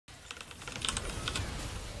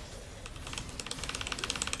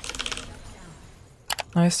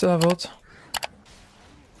I still have ult.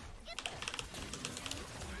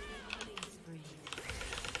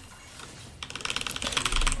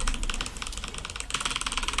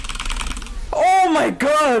 Oh my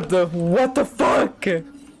god! What the fuck?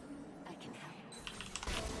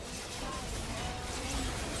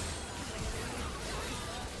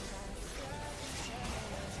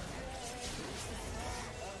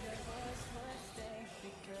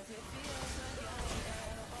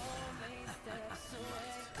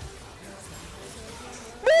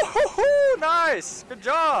 Nice! Good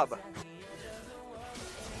job!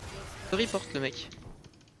 Report le mec.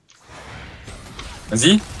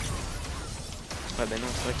 Vas-y. Ouais bah non,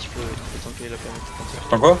 c'est vrai qu'il faut tanker la planète.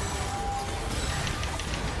 Attends quoi?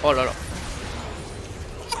 Oh là là.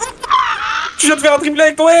 Tu viens de faire un triple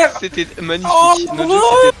avec ton R! C'était magnifique. Oh, Notre jeu,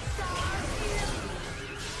 c'était...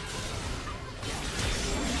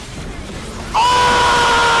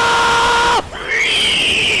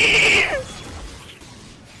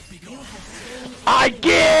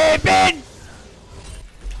 Ikeepittaco!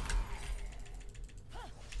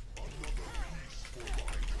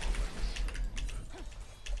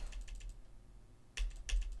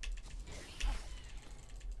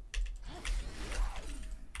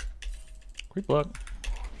 Quick blood.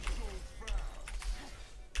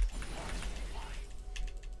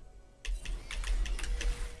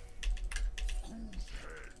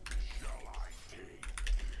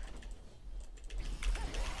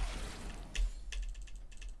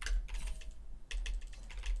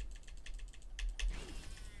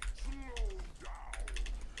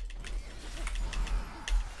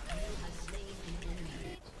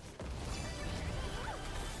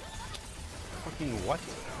 Fucking what?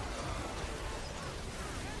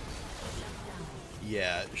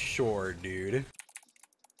 Yeah, sure, dude.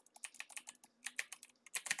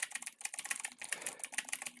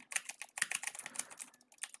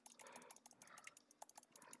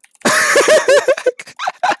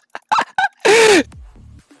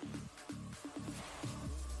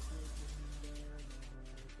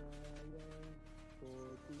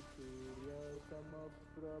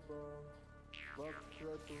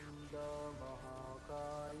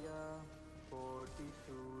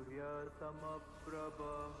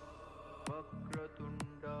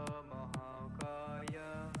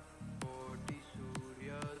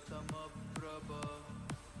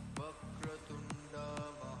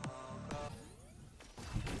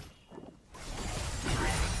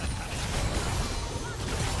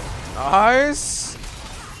 Nice!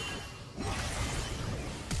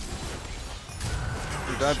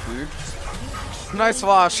 Dude, that dude. Nice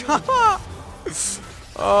flash!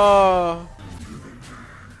 Oh.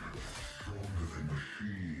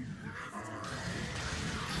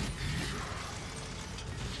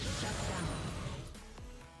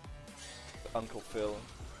 Uncle Phil.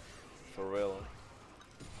 For real.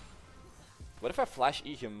 What if I flash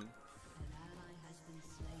E him?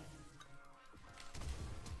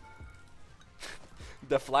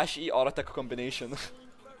 The flash E auto attack combination.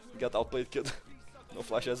 Got outplayed, kid. No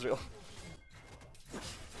flash Ezreal.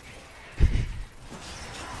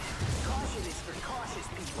 Caution is for cautious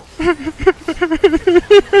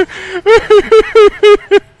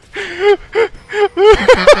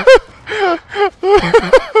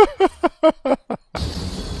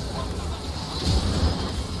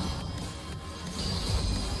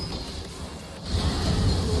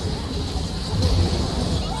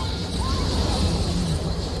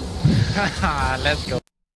Haha, let's go.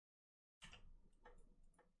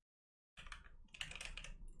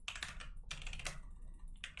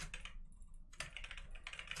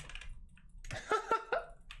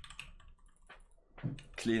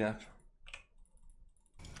 Clean up.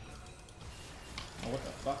 Oh, what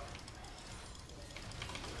the fuck?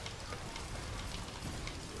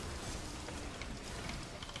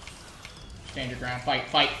 Stand your ground. Fight,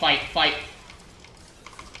 fight, fight, fight.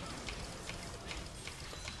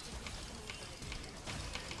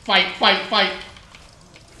 Fight, fight, fight.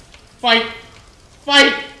 Fight,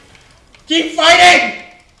 fight. Keep fighting!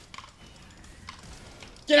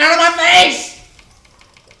 Get out of my face!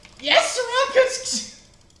 Yes, Ruckus!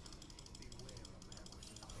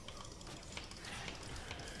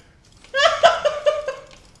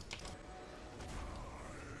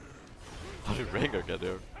 How did Rengar get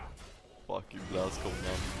there? Fucking blast going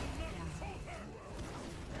on.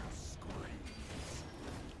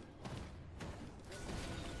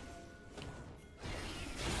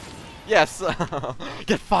 Yes!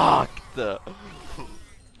 Get fucked!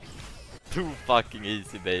 Too fucking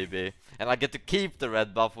easy, baby. And I get to keep the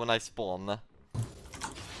red buff when I spawn.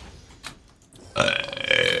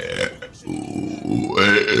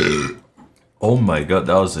 Oh my god,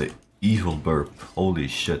 that was an evil burp. Holy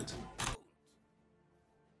shit.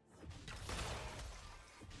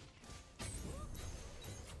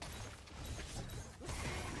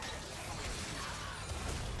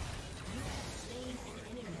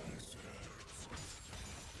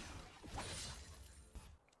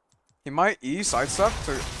 He might E sidestep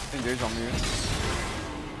to engage on me.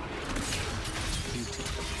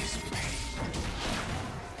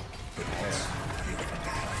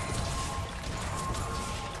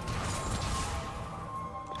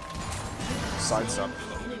 Sidestep.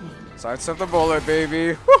 Sidestep the bullet,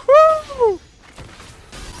 baby. Woohoo!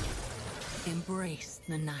 Embrace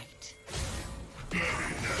the night.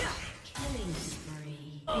 Killing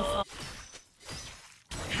spree.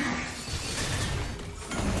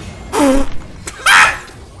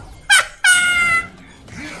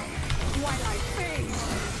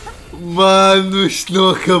 Mano, isto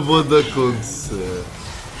não acabou de acontecer.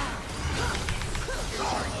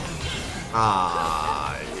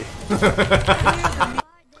 Ai.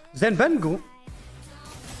 زين بنقو.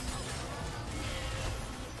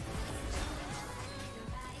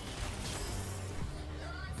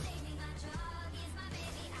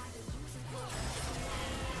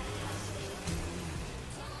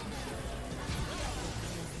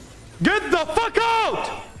 Get the fuck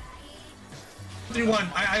out! 3-1.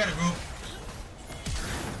 I gotta go.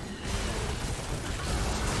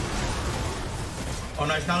 Oh,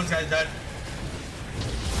 nice. Now this guy's dead.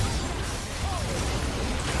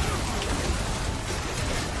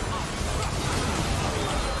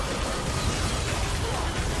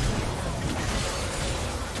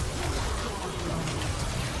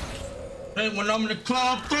 Hey, when I'm in the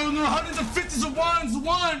club, throwing the hundreds of fifties of ones,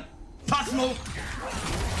 one. Pop smoke.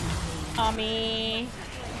 Mommy.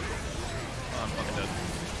 I'm fucking dead.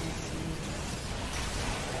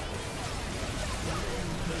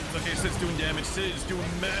 Okay, Sid's doing damage. Sid's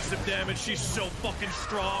doing massive damage. She's so fucking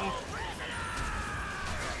strong.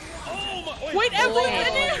 Oh my! Wait, everyone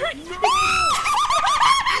in here!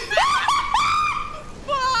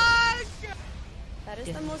 Fuck! That is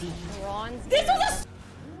the most bronze. This was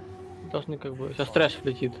Должны как бы... Сейчас трэш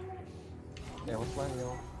влетит. Я его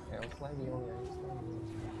словил.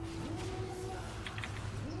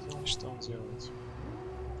 Что он делает?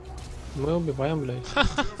 Мы убиваем, блядь.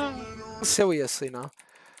 Seriously now.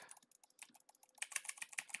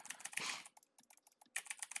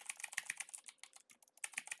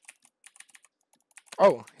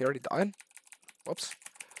 Oh, he already died? Whoops.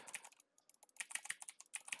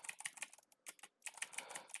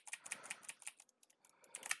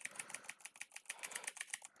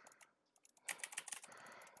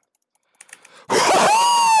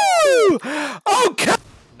 Okay!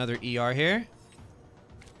 Another ER here.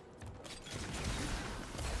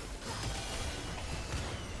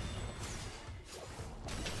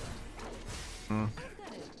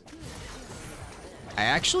 I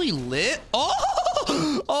actually lit. Oh!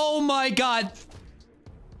 Oh my god.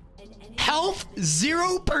 Health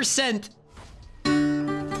 0%.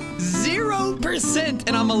 0%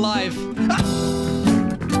 and I'm alive.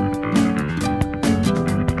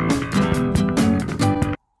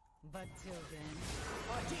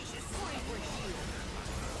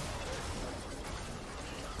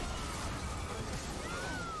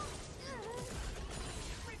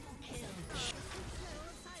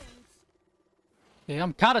 Yeah,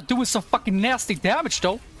 I'm kind of doing some fucking nasty damage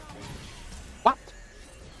though. What?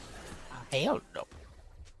 Hell no.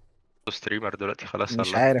 ستريمر دلوقتي خلاص.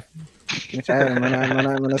 مش عارف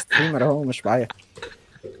انا ستريمر اهو مش معايا.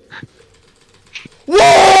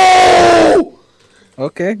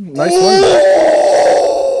 اوكي نايس وان.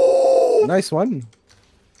 نايس وان.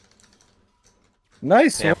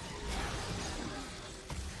 نايس.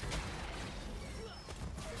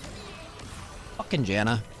 Fucking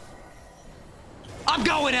Janna. I'm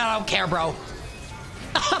going out, I don't care, bro.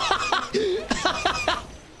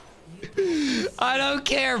 I don't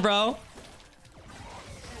care, bro.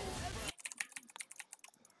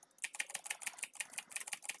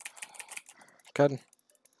 Good.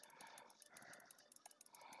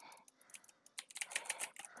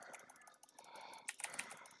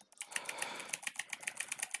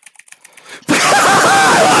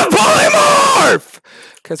 Polymorph!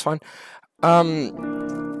 Okay, it's fine.